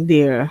hanging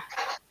there.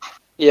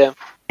 Yeah.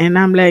 And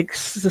I'm like,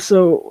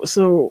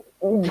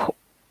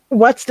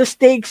 what's the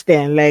stakes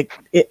then? Like,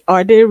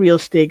 are there real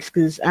stakes?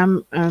 Because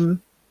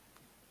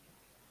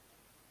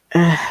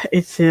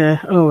it's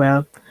oh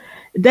well.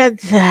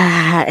 That's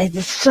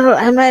it's so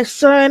I'm like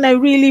so and I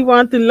really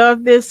want to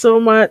love this so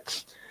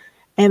much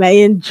and I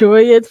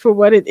enjoy it for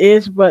what it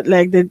is, but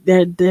like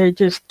they're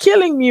just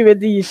killing me with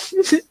these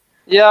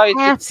Yeah,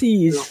 it's true.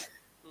 halfsies.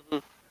 Mm-hmm.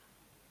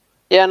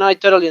 Yeah, no, I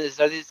totally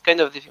understand. It's kind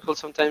of difficult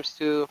sometimes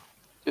to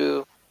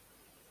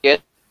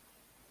get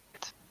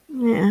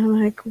Yeah,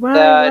 I'm like, why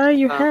that. are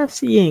you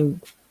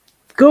half-seeing?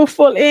 Go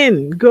full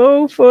in,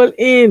 go full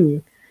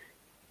in.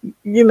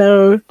 You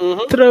know,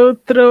 Mm-hmm.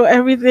 throw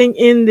everything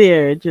in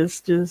there.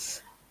 Just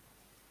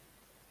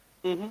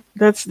Mm-hmm.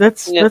 that's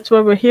Yeah, that's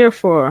what we're here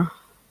for.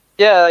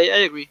 yeah, I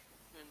agree.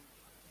 And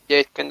yeah,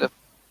 it's kind of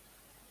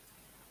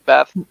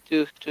bad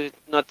to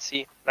not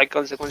see like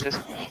consequences.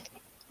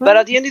 But Well,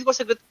 at the end, it was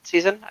a good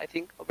season, I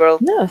think,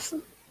 overall. yes.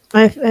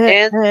 I,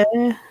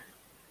 And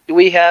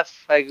we have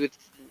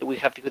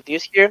the good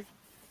news here.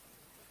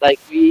 Like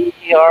we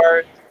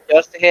are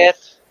just ahead,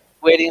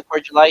 waiting for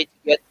July to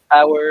get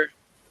our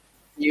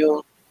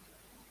new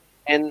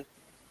and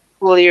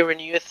fully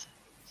renewed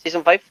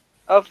season 5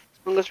 of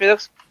Bungo Stray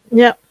Dogs.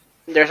 yeah.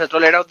 There's a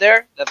trailer out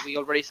there that we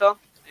already saw.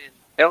 And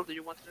Carol, do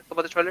you want to talk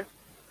about the trailer?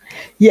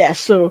 Yeah,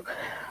 so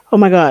oh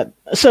my god.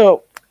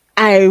 So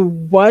I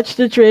watched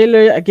the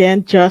trailer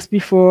again just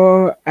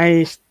before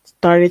I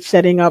started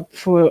setting up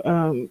for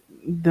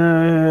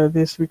the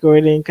this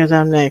recording because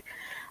I'm like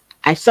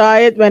I saw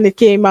it when it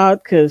came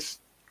out because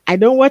I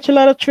don't watch a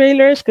lot of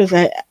trailers because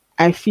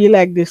I feel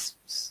like this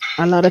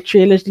a lot of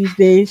trailers these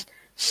days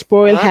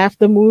spoil Uh-huh. half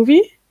the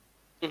movie.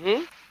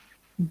 Mm-hmm.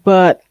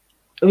 But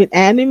with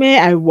anime,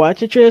 I watch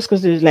the trailers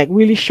because it's like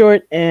really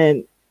short,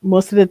 and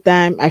most of the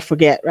time I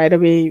forget right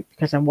away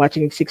because I'm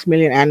watching 6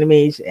 million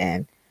animes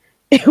and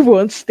it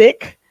won't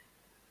stick.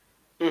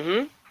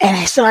 Mm-hmm. And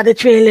I saw the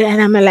trailer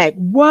and I'm like,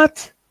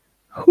 what?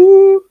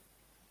 Who?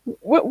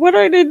 What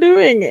are they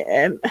doing?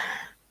 And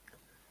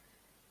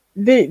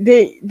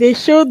they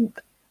showed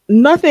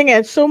nothing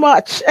and so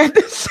much at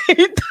the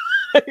same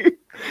time.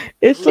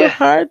 It's so Yeah.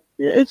 hard.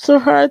 It's so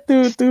hard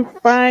to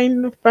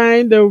find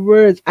the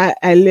words.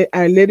 I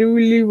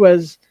literally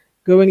was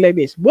going like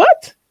this.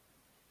 What?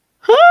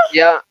 Huh?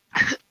 Yeah,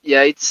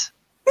 yeah.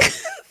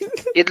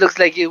 It looks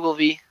like it will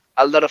be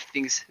a lot of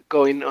things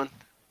going on.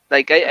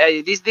 Like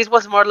this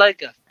was more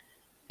like a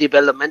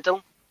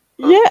developmental.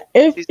 Yeah,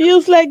 it Season.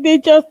 feels like they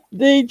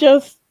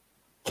just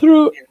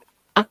threw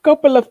a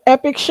couple of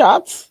epic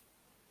shots.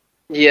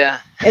 Yeah,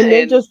 And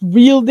then just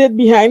reeled it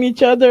behind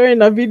each other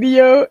in a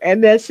video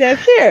and then said,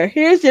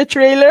 here's your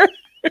trailer.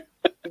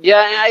 Yeah,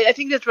 I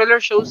think the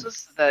trailer shows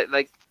us that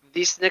like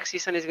this next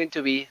season is going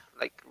to be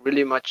like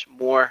really much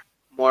more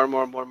and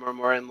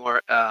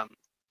more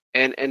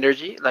and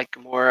energy, like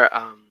more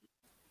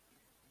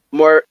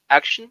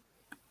action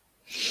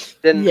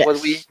than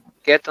what we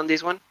get on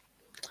this one.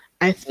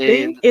 I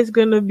think it's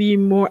gonna be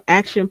more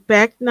action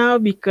packed now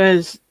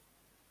because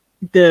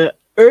the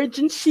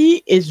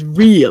urgency is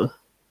real.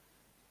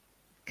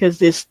 Because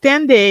there's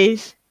 10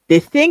 days, they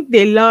think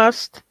they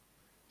lost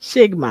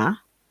Sigma.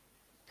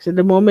 So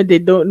the moment they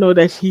don't know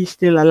that he's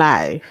still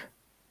alive,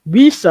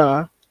 we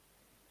saw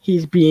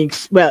he's being,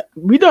 well,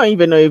 we don't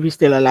even know if he's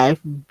still alive.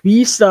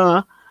 We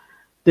saw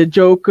the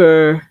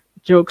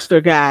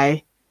jokester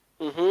guy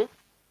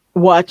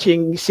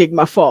watching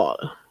Sigma fall.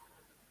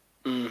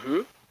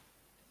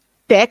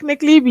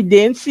 Technically, we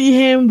didn't see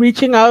him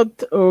reaching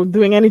out or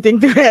doing anything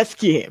to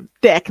rescue him.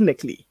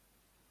 Technically,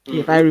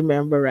 if I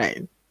remember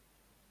right.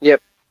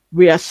 Yep.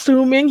 We're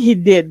assuming he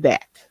did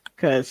that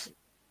because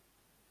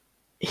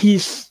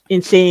he's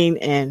insane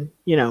and,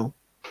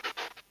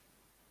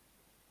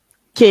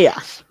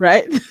 chaos,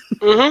 right?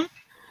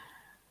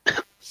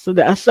 So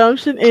the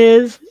assumption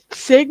is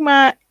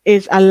Sigma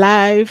is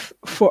alive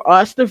for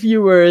us, the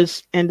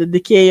viewers, and the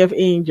decay of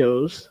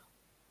angels.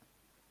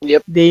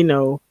 Yep. They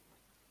know.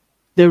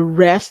 The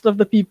rest of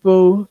the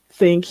people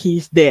think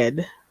he's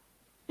dead.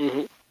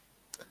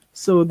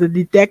 So the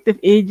detective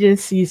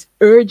agency's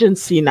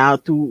urgency now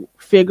to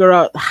figure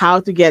out how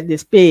to get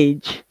this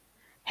page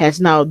has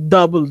now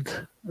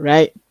doubled,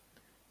 right?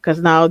 Because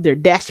now they're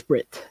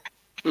desperate.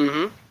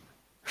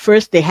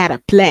 First they had a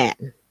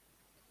plan.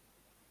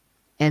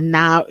 And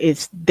now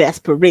it's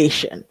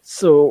desperation.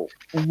 So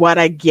what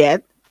I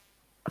get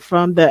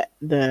from the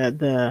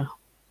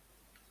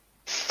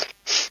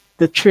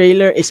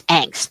trailer is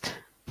angst.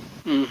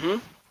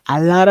 A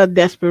lot of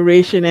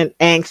desperation and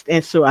angst,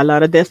 and so a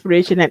lot of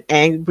desperation and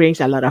angst brings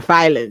a lot of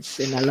violence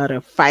and a lot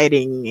of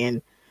fighting, and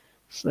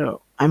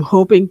so I'm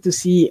hoping to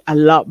see a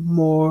lot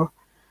more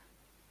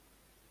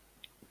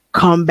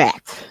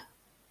combat.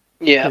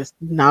 Yeah.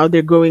 Now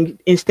they're going,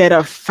 instead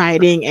of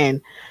fighting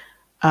and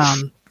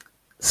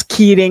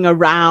skiing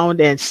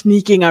around and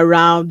sneaking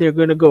around, they're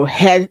going to go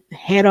head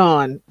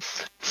on.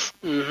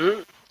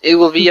 It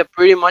will be a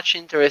pretty much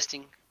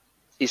interesting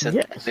season,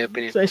 in my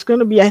opinion. So it's going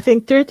to be, I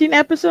think, 13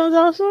 episodes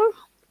also?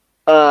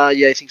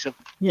 Yeah, I think so.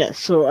 Yeah,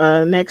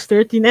 so next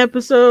 13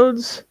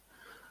 episodes.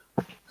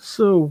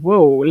 So,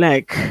 whoa,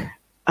 like,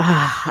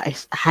 I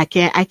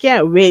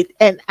can't wait.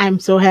 And I'm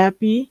so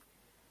happy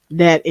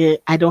that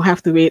I don't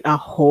have to wait a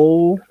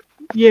whole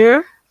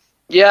year.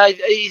 Yeah, I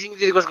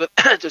think it was good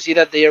to see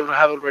that they have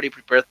already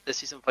prepared the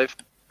season 5.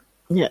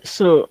 Yeah,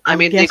 so I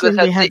mean, they could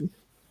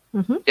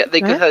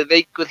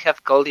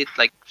have called it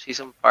like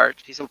season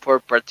 4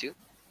 part 2.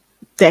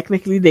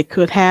 Technically, they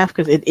could have,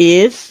 because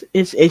it's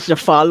a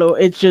follow.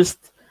 It's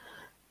just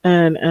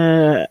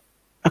a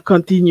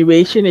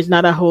continuation. It's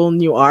not a whole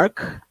new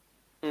arc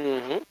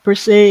per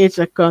se. It's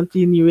a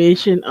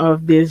continuation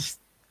of this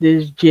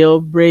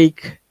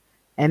jailbreak,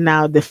 and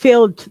now the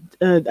failed.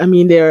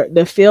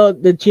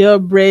 The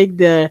jailbreak,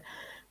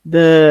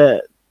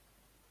 the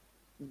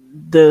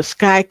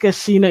Sky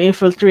Casino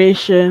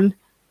infiltration,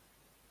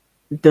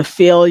 the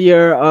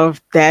failure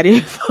of that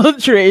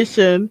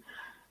infiltration.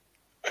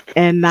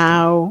 And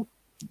now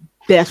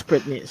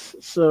desperateness.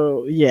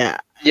 So yeah.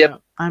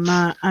 Yep.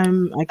 I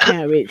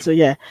can't wait. So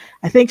yeah,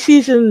 I think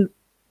season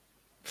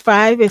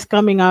 5 is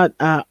coming out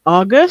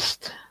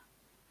August.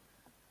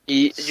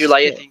 July,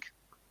 I think.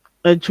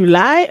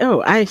 July?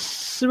 Oh, I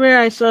swear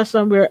I saw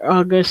somewhere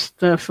August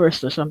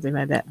 1st or something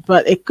like that.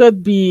 But it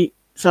could be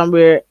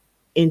somewhere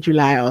in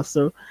July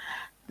also.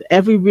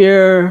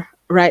 Everywhere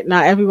right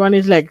now, everyone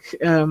is like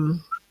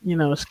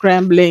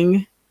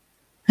scrambling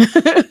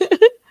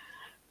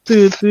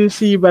to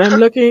see, but I'm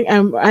looking.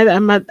 I'm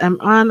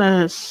on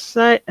a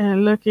site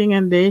and looking,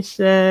 and they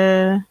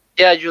said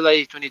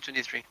July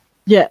 2023.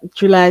 Yeah,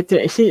 July.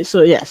 See,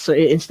 so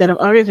instead of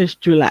August, it's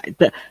July.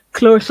 The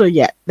closer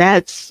yet.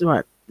 That's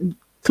what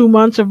 2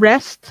 months of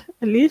rest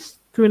at least,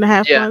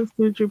 2.5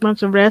 months, 3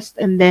 months of rest,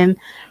 and then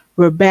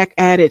we're back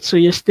at it. So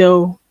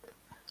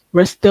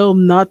we're still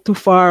not too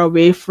far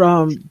away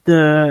from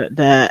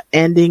the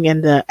ending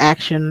and the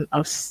action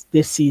of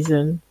this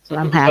season. So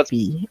I'm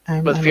happy.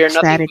 I'm fear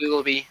ecstatic.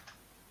 nothing,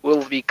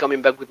 we'll be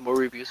coming back with more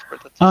reviews for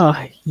that. Oh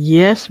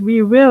yes,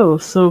 we will.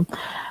 So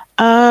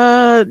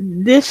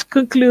this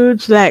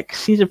concludes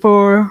season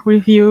 4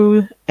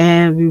 review,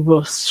 and we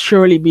will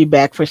surely be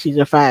back for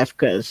season 5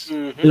 because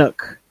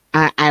look,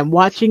 I'm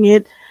watching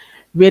it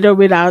with or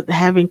without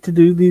having to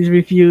do these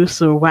reviews,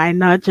 so why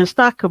not just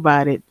talk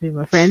about it with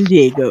my friend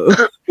Diego?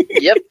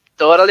 Yep,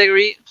 totally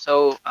agree.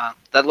 So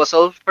that was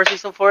all for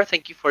season 4.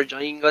 Thank you for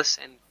joining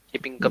us and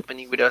keeping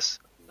company with us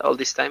all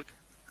this time.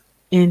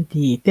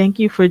 Indeed. Thank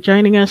you for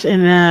joining us,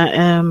 and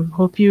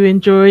hope you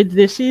enjoyed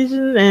this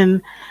season,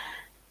 and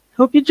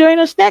hope you join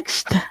us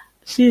next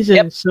season.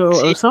 Yep.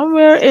 So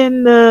somewhere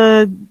in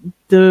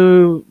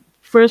the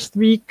first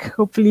week,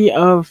 hopefully,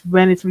 of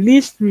when it's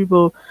released, we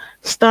will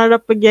start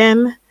up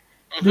again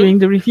doing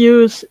the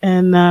reviews,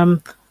 and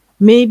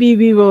maybe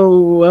we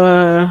will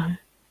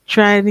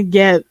try to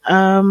get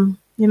a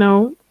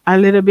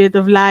little bit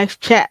of live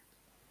chat.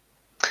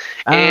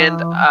 And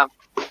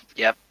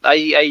yeah,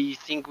 I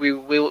think we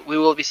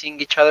will be seeing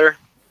each other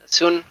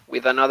soon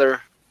with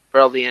another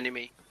probably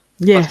anime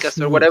podcast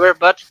or whatever.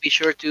 But be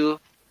sure to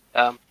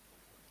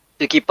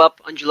keep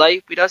up on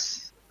July with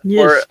us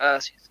for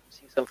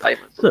season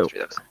 5 of so,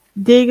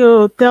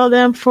 Diego, tell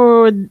them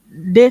for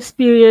this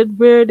period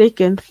where they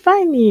can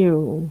find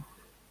you.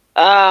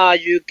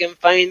 You can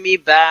find me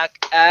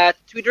back at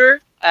Twitter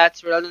at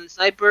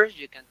Sniper.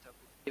 You can talk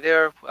with me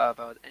there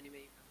about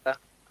anime,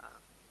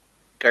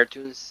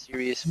 cartoons,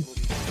 series,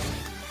 movies,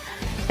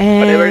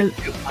 whatever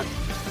you want.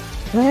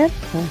 Go ahead.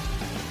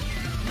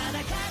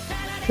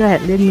 Go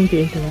ahead. Didn't mean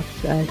to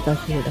interrupt. I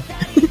thought you would.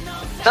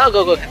 No,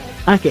 go ahead.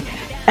 Okay.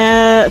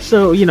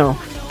 So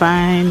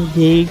find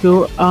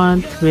Diego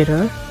on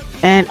Twitter,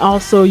 and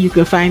also you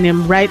can find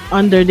him right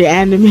under the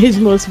Anime's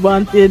Most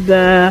Wanted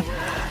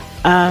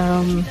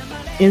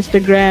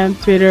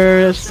Instagram,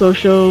 Twitter,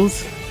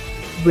 socials,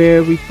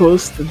 where we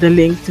post the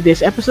link to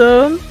this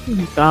episode.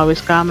 You can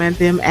always comment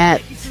him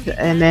at,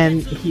 and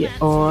then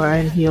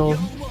he'll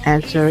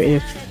answer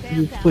if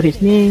you put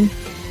his name,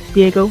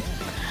 Diego.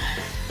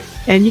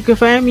 And you can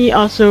find me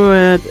also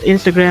at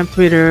Instagram,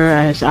 Twitter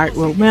as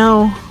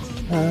ArtWorldMel.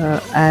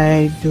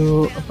 I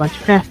do a bunch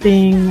of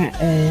crafting,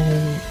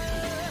 and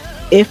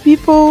if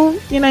people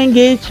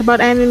engage about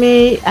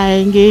anime, I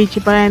engage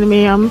about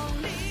anime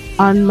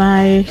on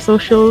my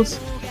socials,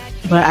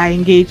 but I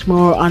engage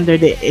more under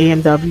the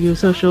A.M.W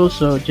socials.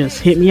 So just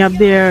hit me up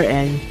there,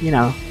 and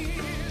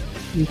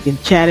you can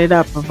chat it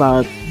up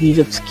about these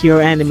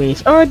obscure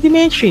animes or the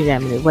mainstream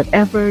anime,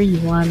 whatever you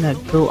want to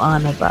go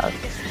on about.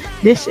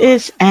 This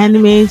is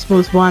Anime's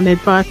Most Wanted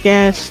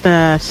podcast,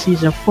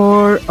 season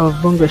 4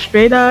 of Bungo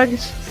Stray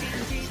Dogs.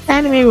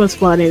 Anime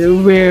Most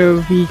Wanted,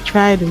 where we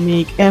try to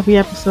make every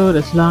episode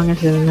as long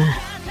as an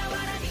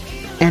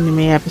anime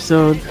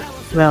episode.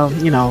 Well,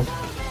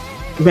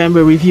 when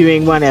we're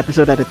reviewing one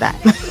episode at a time.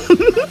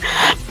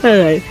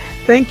 Alright.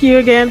 Thank you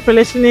again for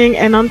listening,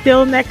 and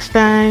until next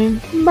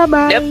time,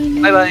 bye-bye.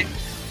 Yep, bye-bye.